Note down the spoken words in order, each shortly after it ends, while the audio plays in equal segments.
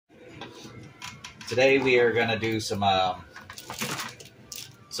Today we are gonna do some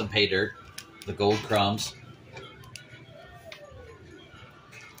pay dirt, the gold Krums.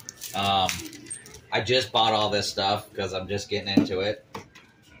 I just bought all this stuff because I'm just getting into it.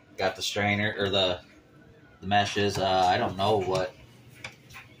 Got the strainer or the meshes. I don't know what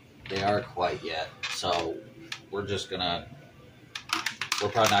they are quite yet, so we're probably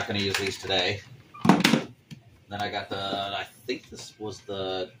not gonna use these today. Then I got I think this was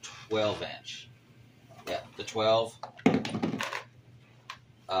the 12-inch. Yeah, the 12,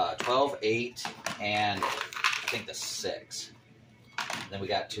 8, and I think the 6. Then we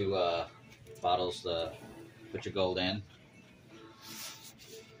got 2 bottles to put your gold in.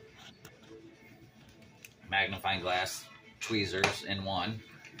 Magnifying glass tweezers in 1.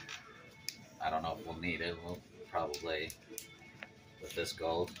 I don't know if we'll need it. We'll probably with this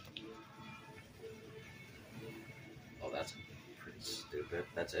gold. Oh, that's pretty stupid.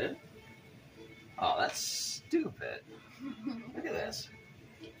 That's it? Oh, that's stupid. Look at this.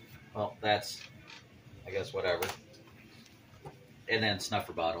 Well, that's, I guess, whatever. And then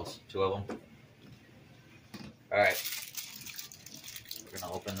snuffer bottles, 2 of them. All right. We're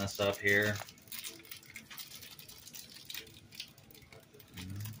going to open this up here.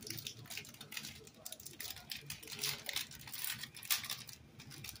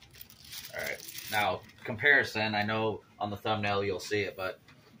 All right. Now, comparison, I know on the thumbnail you'll see it, but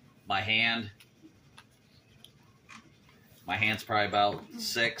my hand's probably about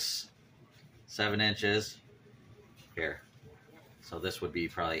 6, 7 inches here. So this would be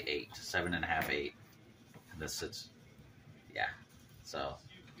probably 8, 7.5, 8. And this is, yeah. So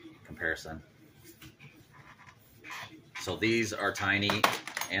comparison. So these are tiny,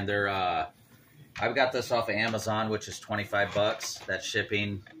 and they're. I've got this off of Amazon, which is $25. That's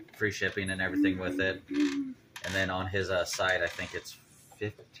shipping, free shipping, and everything with it. And then on his site, I think it's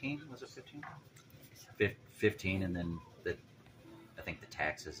 15. Was it 15? 15, and then I think the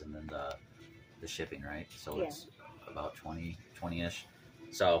taxes, and then the shipping, right? So yeah. It's about 20-ish.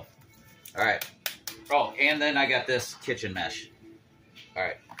 So, all right. Oh, and then I got this kitchen mesh. All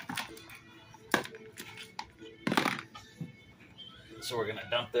right. So we're gonna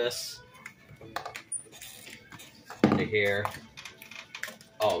dump this into here.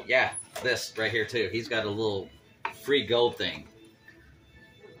 Oh yeah, this right here too. He's got a little free gold thing.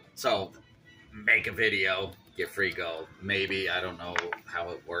 So make a video, get free gold. Maybe, I don't know how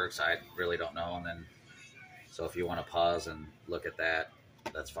it works. I really don't know. And then, so if you want to pause and look at that,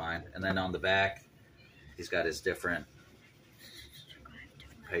 that's fine. And then on the back, he's got his different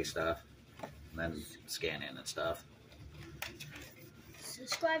pay stuff, and then scan in and stuff.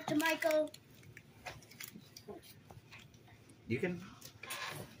 Subscribe to Michael. You can.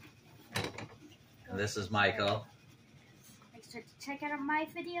 And this is Michael. Make sure to check out my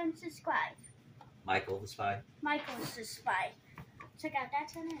video and subscribe. Michael the Spy. Michael is the Spy. Check out that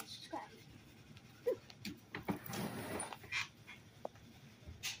channel and subscribe.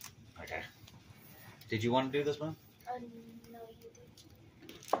 Okay. Did you want to do this one? No, you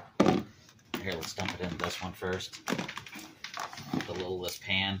did. Here, let's dump it in this one first. The this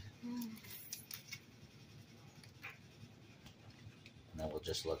pan. And then we'll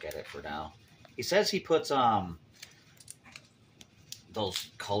just look at it for now. He says he puts those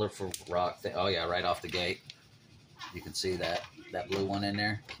colorful rock oh yeah, right off the gate. You can see that blue one in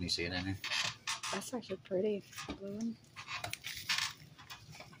there. Can you see it in there? That's actually pretty. Blue one.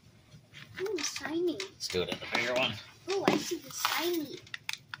 Ooh, shiny. Let's do it in the bigger one. Oh, I see the shiny.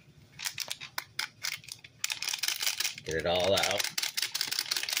 Get it all out.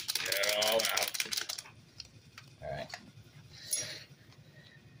 Get it all out. All right.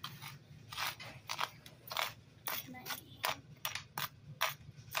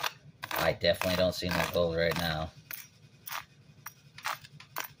 I definitely don't see no gold right now.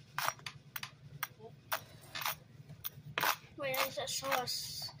 Where is the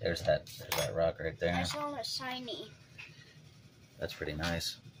sauce? There's that rock right there. I saw a shiny. That's pretty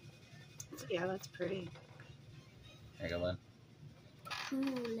nice. Yeah, that's pretty. There you go, Lynn. Cool.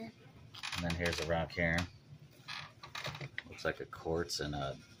 And then here's a rock here. Looks like a quartz and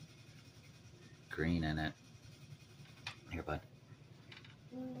a green in it. Here, bud.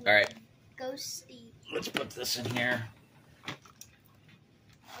 All right. Ghosty. Let's put this in here. I'll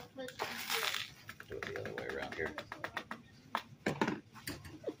put it here. Do it the other way around here.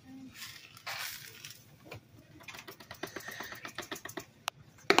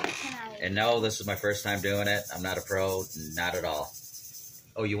 And no, this is my first time doing it. I'm not a pro, not at all.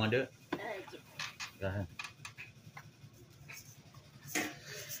 Oh, you want to do it? Yeah. Go ahead.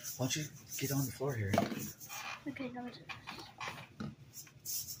 Why don't you get on the floor here? Okay, no.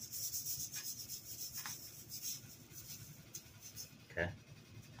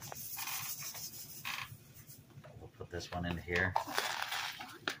 this one into here.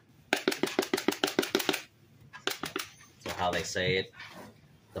 So how they say it,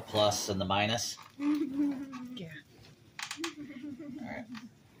 the plus and the minus. Yeah. All right.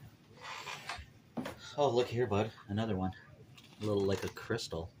 Oh, look here, bud. Another one. A little like a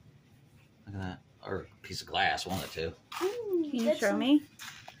crystal. Look at that. Or a piece of glass, one of the two. Ooh, Can you show me?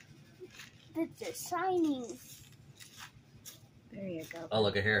 That's a signing. There you go. Oh,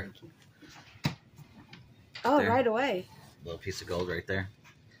 look at here. Oh, There. right away. Little piece of gold right there.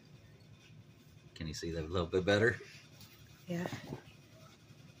 Can you see that a little bit better? Yeah.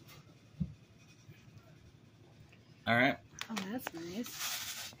 All right. Oh, that's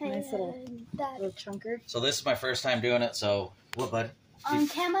nice. Nice little chunker. So this is my first time doing it, so what, bud? On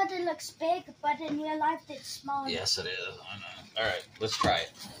camera it looks big, but in real life it's small. Yes, it is. I know. All right, let's try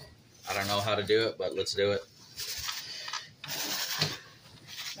it. I don't know how to do it, but let's do it.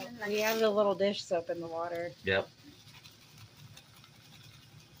 We have the little dish soap in the water. Yep.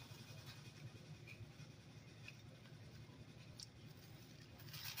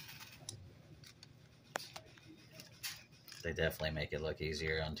 They definitely make it look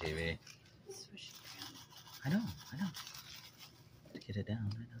easier on TV. I know. Get it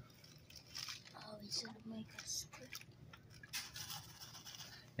down, I know. Oh, he's gonna make us.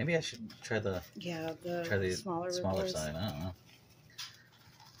 Maybe I should try the smaller side. I don't know.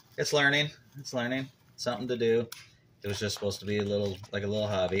 It's learning. Something to do. It was just supposed to be a little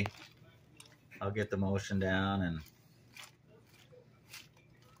hobby. I'll get the motion down and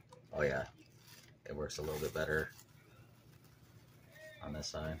oh yeah, it works a little bit better on this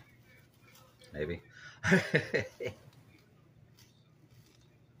side. Maybe.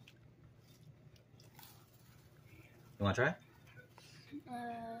 You want to try?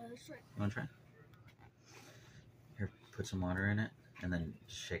 Sure. You want to try? Here, put some water in it, and then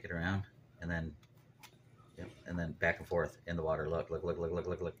shake it around, and then, yep, and then back and forth in the water. Look,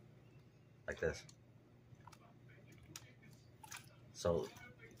 like this. So,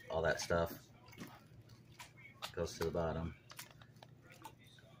 all that stuff goes to the bottom.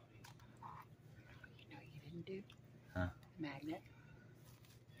 You know you didn't do? Huh? Magnet.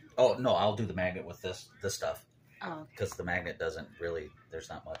 Oh no, I'll do the magnet with this stuff. Oh, Because the magnet doesn't really, there's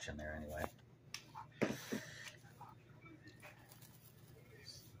not much in there anyway.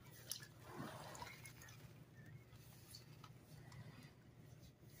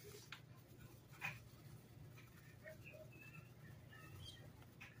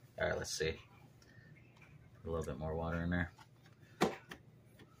 All right, let's see. Put a little bit more water in there. hey,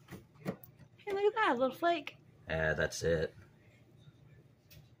 look at that little flake. Yeah, that's it.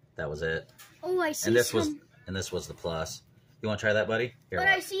 That was it. Oh, I see And this some. was the plus. You want to try that, buddy? Here, But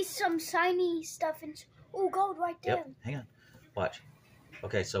I watch. see some shiny stuff in. Oh, gold right there. Yep. Hang on. Watch.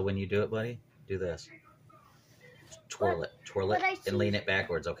 Okay, so when you do it, buddy, do this. Twirl it, but I see- and lean it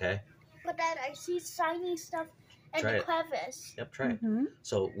backwards. Okay. But Dad, I see shiny stuff in Try the it. crevice. Yep. Try it. Mm-hmm.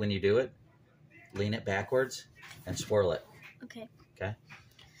 So when you do it, lean it backwards and swirl it. Okay. Okay.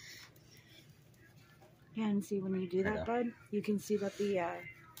 Yeah, and see when you do I that, know. bud, you can see that the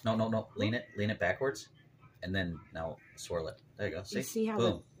No. Lean it backwards, and then now swirl it. There you go. See? you see how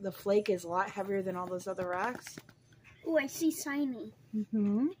Boom. the flake is a lot heavier than all those other rocks. Oh, I see shiny.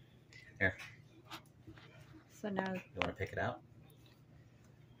 Mm-hmm. Here. So now, You want to pick it out?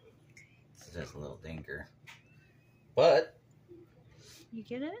 It's just a little dinker. But you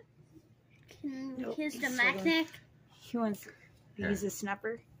get it? Nope, Here's the it's magnet. He wants to Here. use a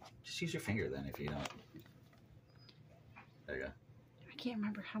snapper. just use your finger then if you don't. There you go. I can't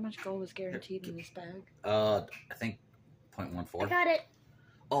remember how much gold was guaranteed in this bag. I think I 0.14. got it.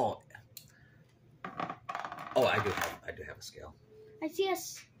 Oh, I do have a scale, I see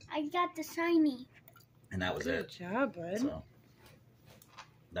us. I got the shiny. and that was Good it. job, bud. So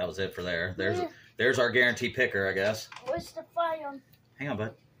that was it for there. There's our guarantee picker, I guess. Where's the fire? Hang on,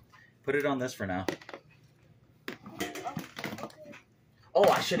 bud. Put it on this for now. Oh,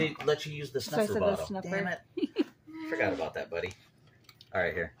 I should have let you use the So I snuffer said the bottle. snuffer. Damn it! Forgot about that, buddy. All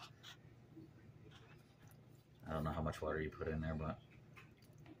right, here. I don't know how much water you put in there, but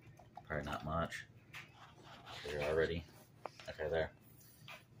probably not much. There already. Okay, there.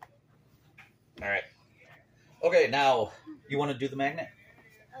 All right. Okay, now you want to do the magnet?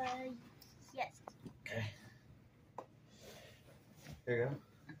 Yes. Okay. There you go.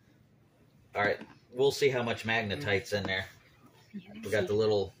 All right. We'll see how much magnetite's in there. We got the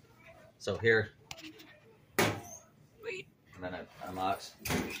little. So here. Wait. And then it unlocks.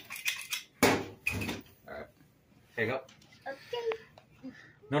 All right. Here you go. Okay.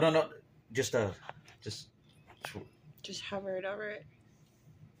 No. Just Just hover it over it.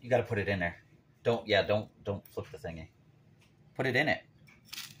 you got to put it in there. Don't flip the thingy. Put it in it.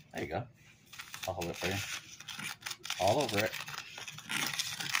 There you go. I'll hold it for you. All over it.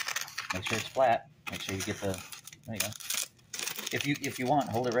 Make sure it's flat. Make sure you get the. There you go. If you want,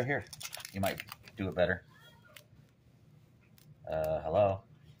 hold it right here. You might do it better. Hello.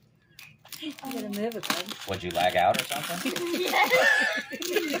 You gotta move it, bud. Would you lag out or something?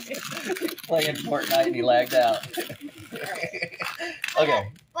 Playing Fortnite and he lagged out. Okay.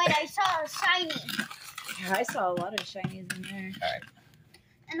 Wait, I saw a shiny. Yeah, I saw a lot of shinies in there. All right.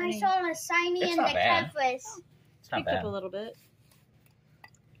 And I saw a shiny It's in not the bad. canvas. It's not Picked up bad. a little bit.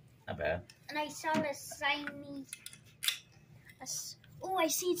 Not bad. And I saw a shiny. Oh, I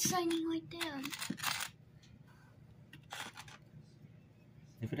see it shining right there.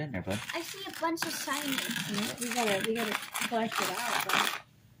 Leave it in there, bud. I see a bunch of shinies. We gotta flush it out, bud.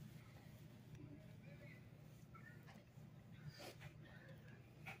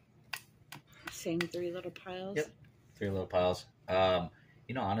 Same 3 little piles. Yep. 3 little piles.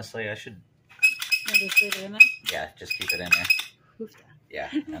 You know, honestly, I should. I'll just leave it in there. Yeah, just keep it in there. Oof. Yeah,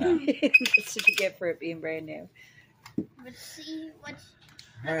 I know. That's what you get for it being brand new. Let's see what's.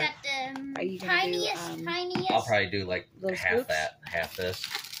 All right. Got the Are you gonna do, tiniest. I'll probably do like Little half scoops? that, half this,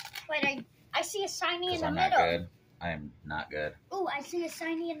 Wait, I see a shiny in because the I'm not middle. good. I am not good. Oh, I see a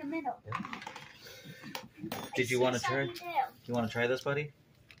shiny in the middle. Did you want to try? There. You want to try this, buddy?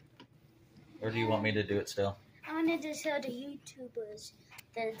 Or do you want me to do it still? I wanted to show the YouTubers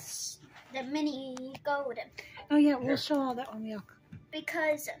the mini golden Oh yeah, Here. we'll show all that when we all.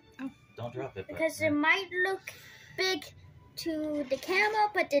 because Don't drop it. bud. it might look big to the camera,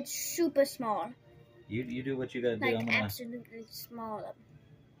 but it's super small, You do what you gotta do. like I'm gonna. absolutely small.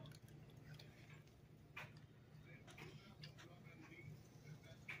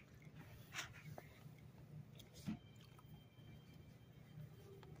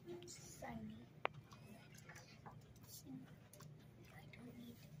 Shiny. I don't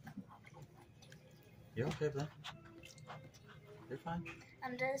need You're okay, bud. You're fine.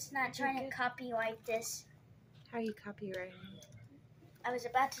 I'm just not trying to copyright this. How are you copyrighting? I was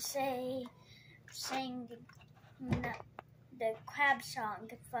about to sing the crab song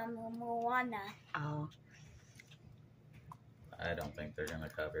from Moana. Oh. I don't think they're gonna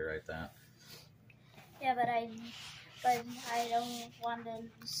copyright that. Yeah, but I don't want to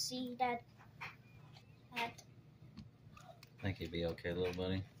see that. I think you'd be okay, little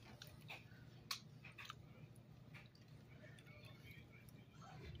buddy.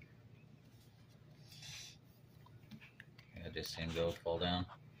 I just see him go fall down.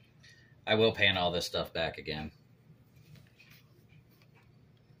 I will paint all this stuff back again.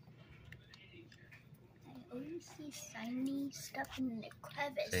 I always see shiny stuff in the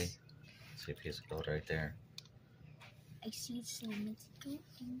crevice. See a piece of gold right there. I see some.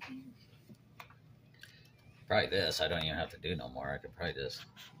 Probably this. I don't even have to do no more. I could probably just.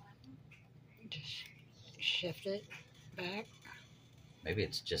 Just shift it back. Maybe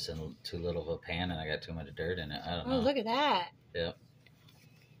it's just in too little of a pan and I got too much dirt in it. I don't know. Oh, look at that. Yep.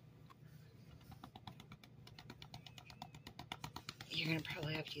 You're gonna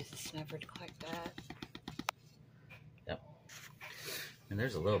probably have to use a snuffer to collect that. Yep. And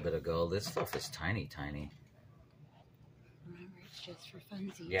there's a little bit of gold. This stuff is tiny, tiny. Remember, it's just for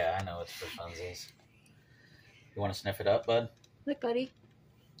funsies. Yeah, I know it's for funsies. You want to sniff it up, bud? Look, buddy.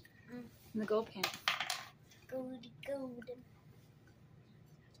 In the gold pan. Golden.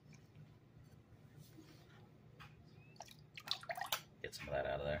 Get some of that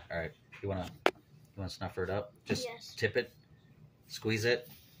out of there. All right. You wanna snuffer it up? Just Yes. tip it, squeeze it,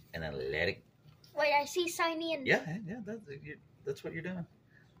 and then let it. Wait, I see shiny in. Yeah. That's what you're doing.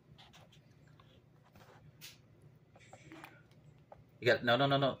 You got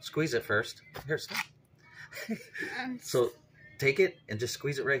no. Squeeze it first. Here, stop. So take it and just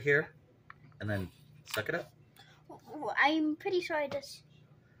squeeze it right here, and then suck it up. I'm pretty sure I just.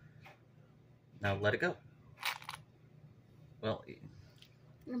 Now let it go. Well,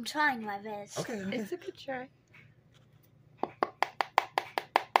 I'm trying my best. okay. It's a good try.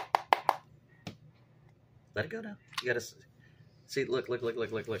 Let it go now. You gotta see. Look.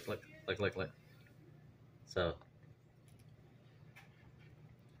 So,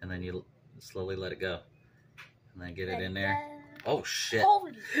 and then you slowly let it go, and then get it in there. Oh shit!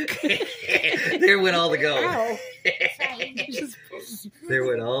 Holy There went all the gold. Ow. shiny. There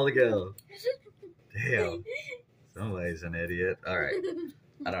went all the gold. Damn. Somebody's an idiot. All right.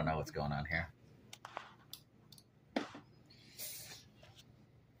 I don't know what's going on here.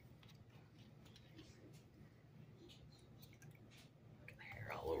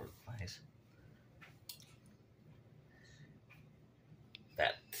 Hair all over the place.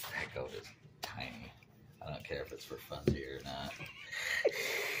 That goat is tiny. care if it's for funsies or not.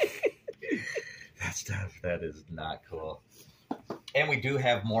 That stuff, that is not cool. And we do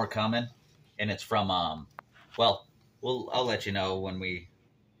have more coming, and it's from well, I'll let you know when we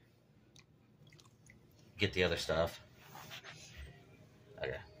get the other stuff.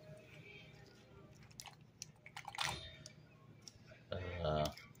 Okay.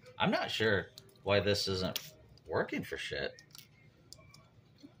 I'm not sure why this isn't working for shit.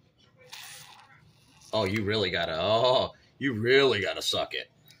 Oh, you really gotta suck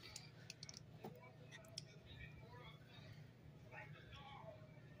it.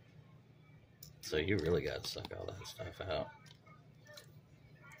 So you really gotta suck all that stuff out.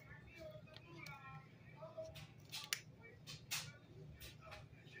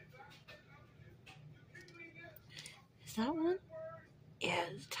 Is that one? Yeah,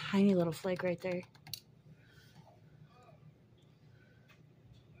 it's a tiny little flake right there.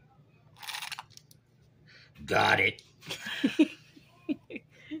 Got it.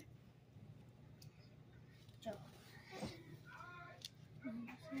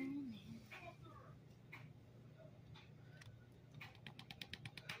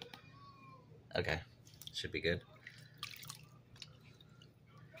 Okay, should be good.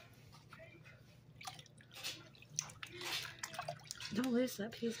 Don't lose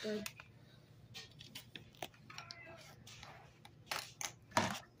that piece, bud. I'm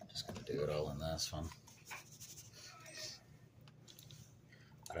just gonna do it all in this one.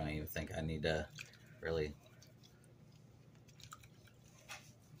 I don't even think I need to really.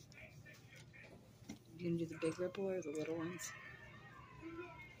 You gonna do the big ripple or the little ones?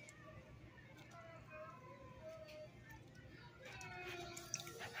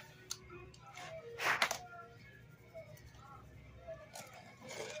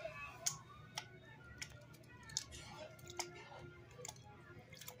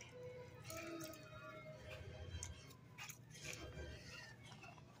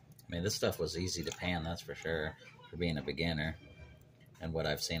 I mean, this stuff was easy to pan, that's for sure, for being a beginner and what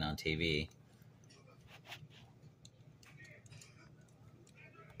I've seen on TV.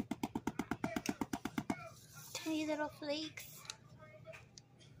 Tiny little flakes.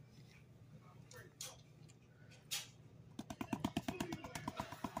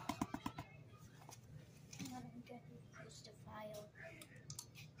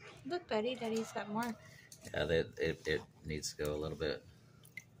 Look, Betty, Daddy's got more. Yeah, it needs to go a little bit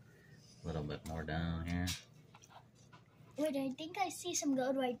more down here. Wait, I think I see some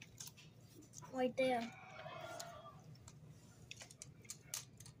gold right there.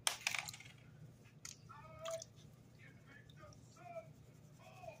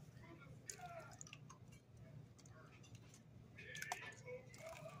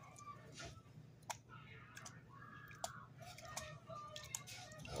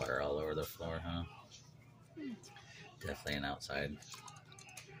 Water all over the floor, huh? Definitely an outside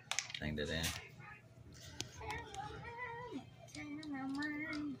thing to do.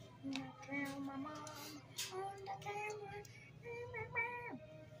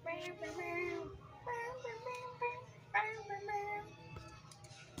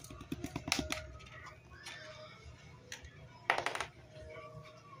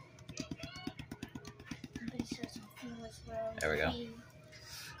 There we go.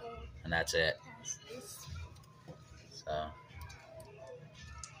 And that's it. So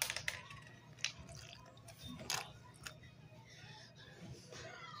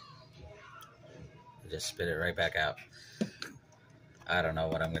just spit it right back out. I don't know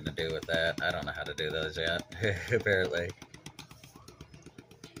what I'm going to do with that. I don't know how to do those yet, apparently.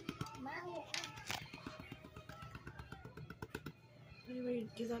 Anyway,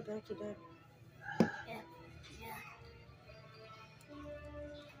 give that back to Dad.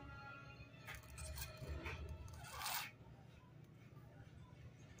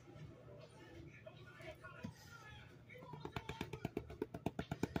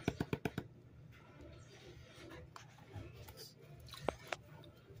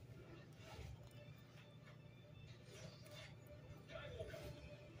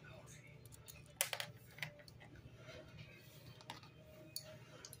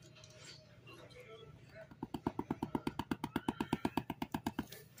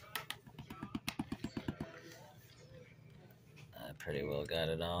 Pretty well got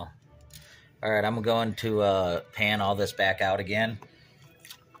it all. All right, I'm going to pan all this back out again.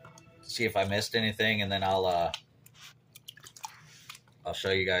 See if I missed anything, and then I'll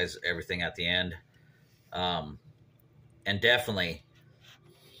show you guys everything at the end. And definitely,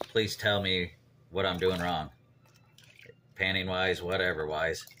 please tell me what I'm doing wrong. Panning wise, whatever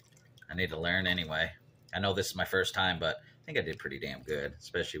wise. I need to learn anyway. I know this is my first time, but I think I did pretty damn good,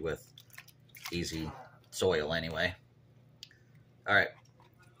 especially with easy soil anyway. All right.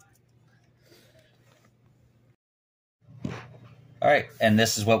 All right, and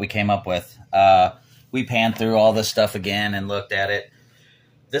this is what we came up with. We panned through all this stuff again and looked at it.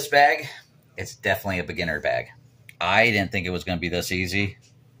 This bag, it's definitely a beginner bag. I didn't think it was going to be this easy.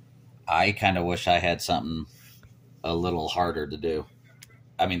 I kind of wish I had something a little harder to do.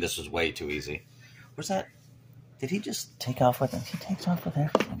 I mean, this was way too easy. Where's that? Did he just take off with it? He takes off with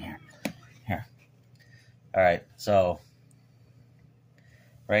everything here. Here. All right, so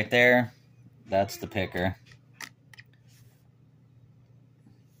right there, that's the picker.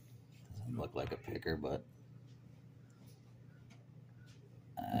 Doesn't look like a picker, but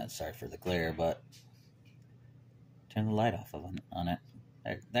sorry for the glare, but turn the light off on it.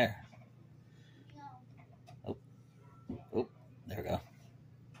 There. Oh, there we go.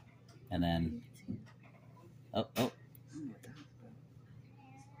 And then, oh,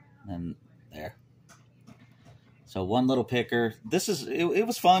 and there. So one little picker. This is, it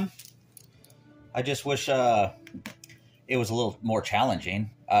was fun. I just wish it was a little more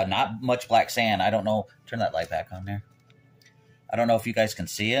challenging. Not much black sand. I don't know. Turn that light back on there. I don't know if you guys can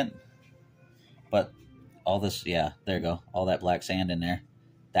see it, but all this, yeah, there you go. All that black sand in there.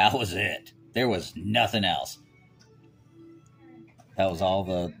 That was it. There was nothing else. That was all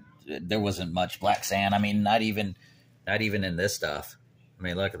the, there wasn't much black sand. I mean, not even in this stuff. I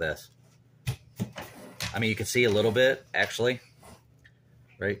mean, look at this. I mean, you can see a little bit, actually.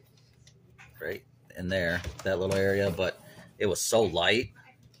 Right in there, that little area, but it was so light.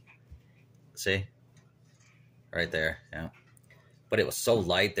 See? Right there, yeah. But it was so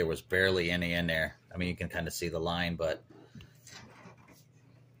light, there was barely any in there. I mean, you can kind of see the line, but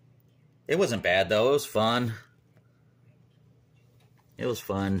it wasn't bad, though. It was fun. It was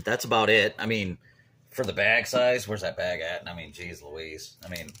fun. That's about it. I mean, for the bag size, where's that bag at? I mean, geez Louise. I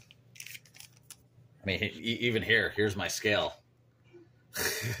mean, even here's my scale.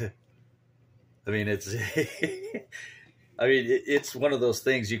 I mean, it's, I mean, it's one of those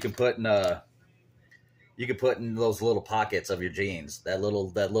things you can put in those little pockets of your jeans, that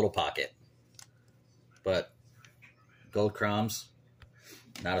little pocket. But Gold Krums,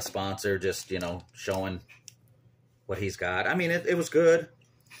 not a sponsor, just, you know, showing what he's got. I mean, it was good.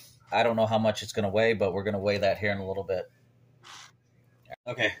 I don't know how much it's going to weigh, but we're going to weigh that here in a little bit.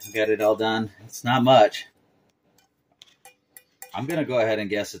 Okay, got it all done. It's not much. I'm going to go ahead and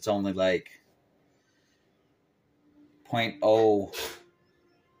guess it's only like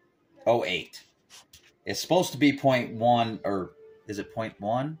 0.008. It's supposed to be 0.1, or is it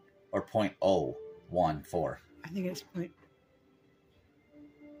 0.1 or 0.014? I think it's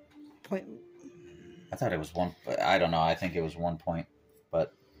point. I thought it was 1, but I don't know. I think it was 1 point,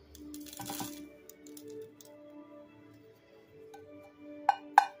 but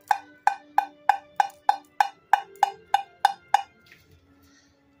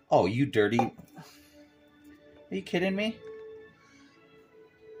oh, you dirty. Are you kidding me?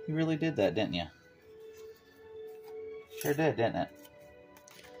 You really did that, didn't you? Sure did, didn't it?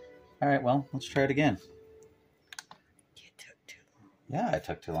 All right, well, let's try it again. You took too long. Yeah, I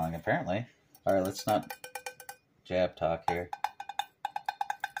took too long, apparently. All right, let's not jab talk here.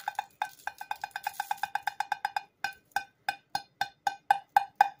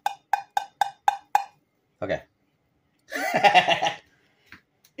 Okay.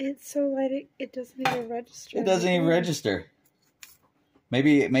 It's so light, it doesn't even register. It doesn't even register.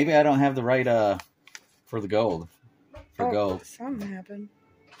 Maybe I don't have the right for the gold. For gold. Something happened.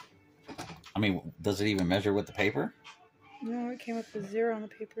 I mean, does it even measure with the paper? No, it came up with 0 on the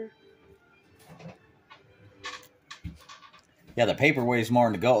paper. Yeah, the paper weighs more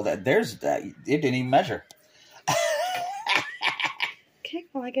than the gold. It didn't even measure. Okay,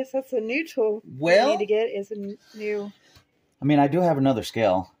 well, I guess that's a new tool. Well, we need to get is a new. I mean, I do have another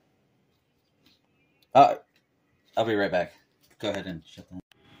scale. I'll be right back. Go ahead and shut that.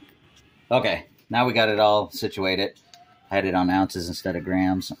 Okay, now we got it all situated. I had it on ounces instead of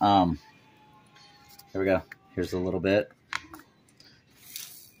grams. Here we go. Here's a little bit.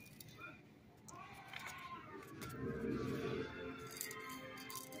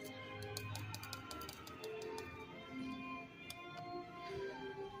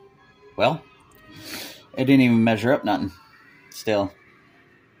 Well, it didn't even measure up nothing. Still.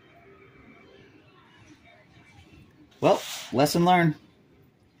 Well, lesson learned.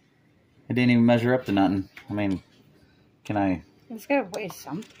 It didn't even measure up to nothing. I mean, can I... It's got to weigh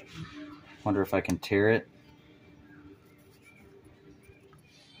something. Wonder if I can tear it.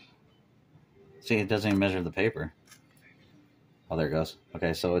 See, it doesn't even measure the paper. Oh, there it goes.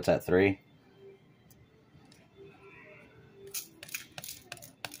 Okay, so it's at 3.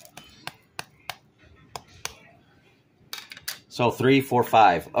 So 3, 4,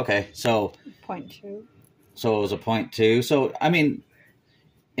 5. Okay, so 0.2. So it was a 0.2. So I mean,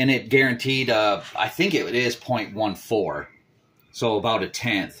 and it guaranteed. I think it is 0.14. So about a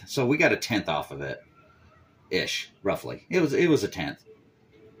tenth. So we got a tenth off of it, ish, roughly. It was a tenth.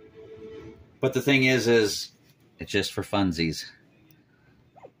 But the thing is it's just for funsies.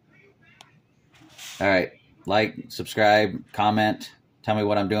 All right, like, subscribe, comment, tell me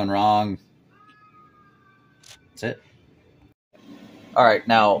what I'm doing wrong. That's it. All right,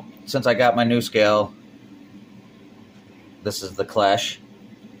 now since I got my new scale, this is the Klesh.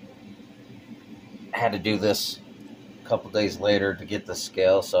 I had to do this a couple days later to get the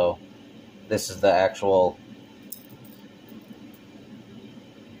scale, so this is the actual.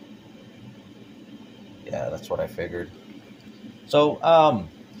 Yeah, that's what I figured. So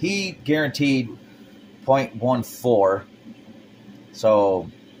he guaranteed 0.14. So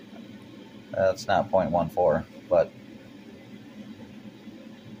that's not 0.14, but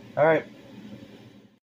all right.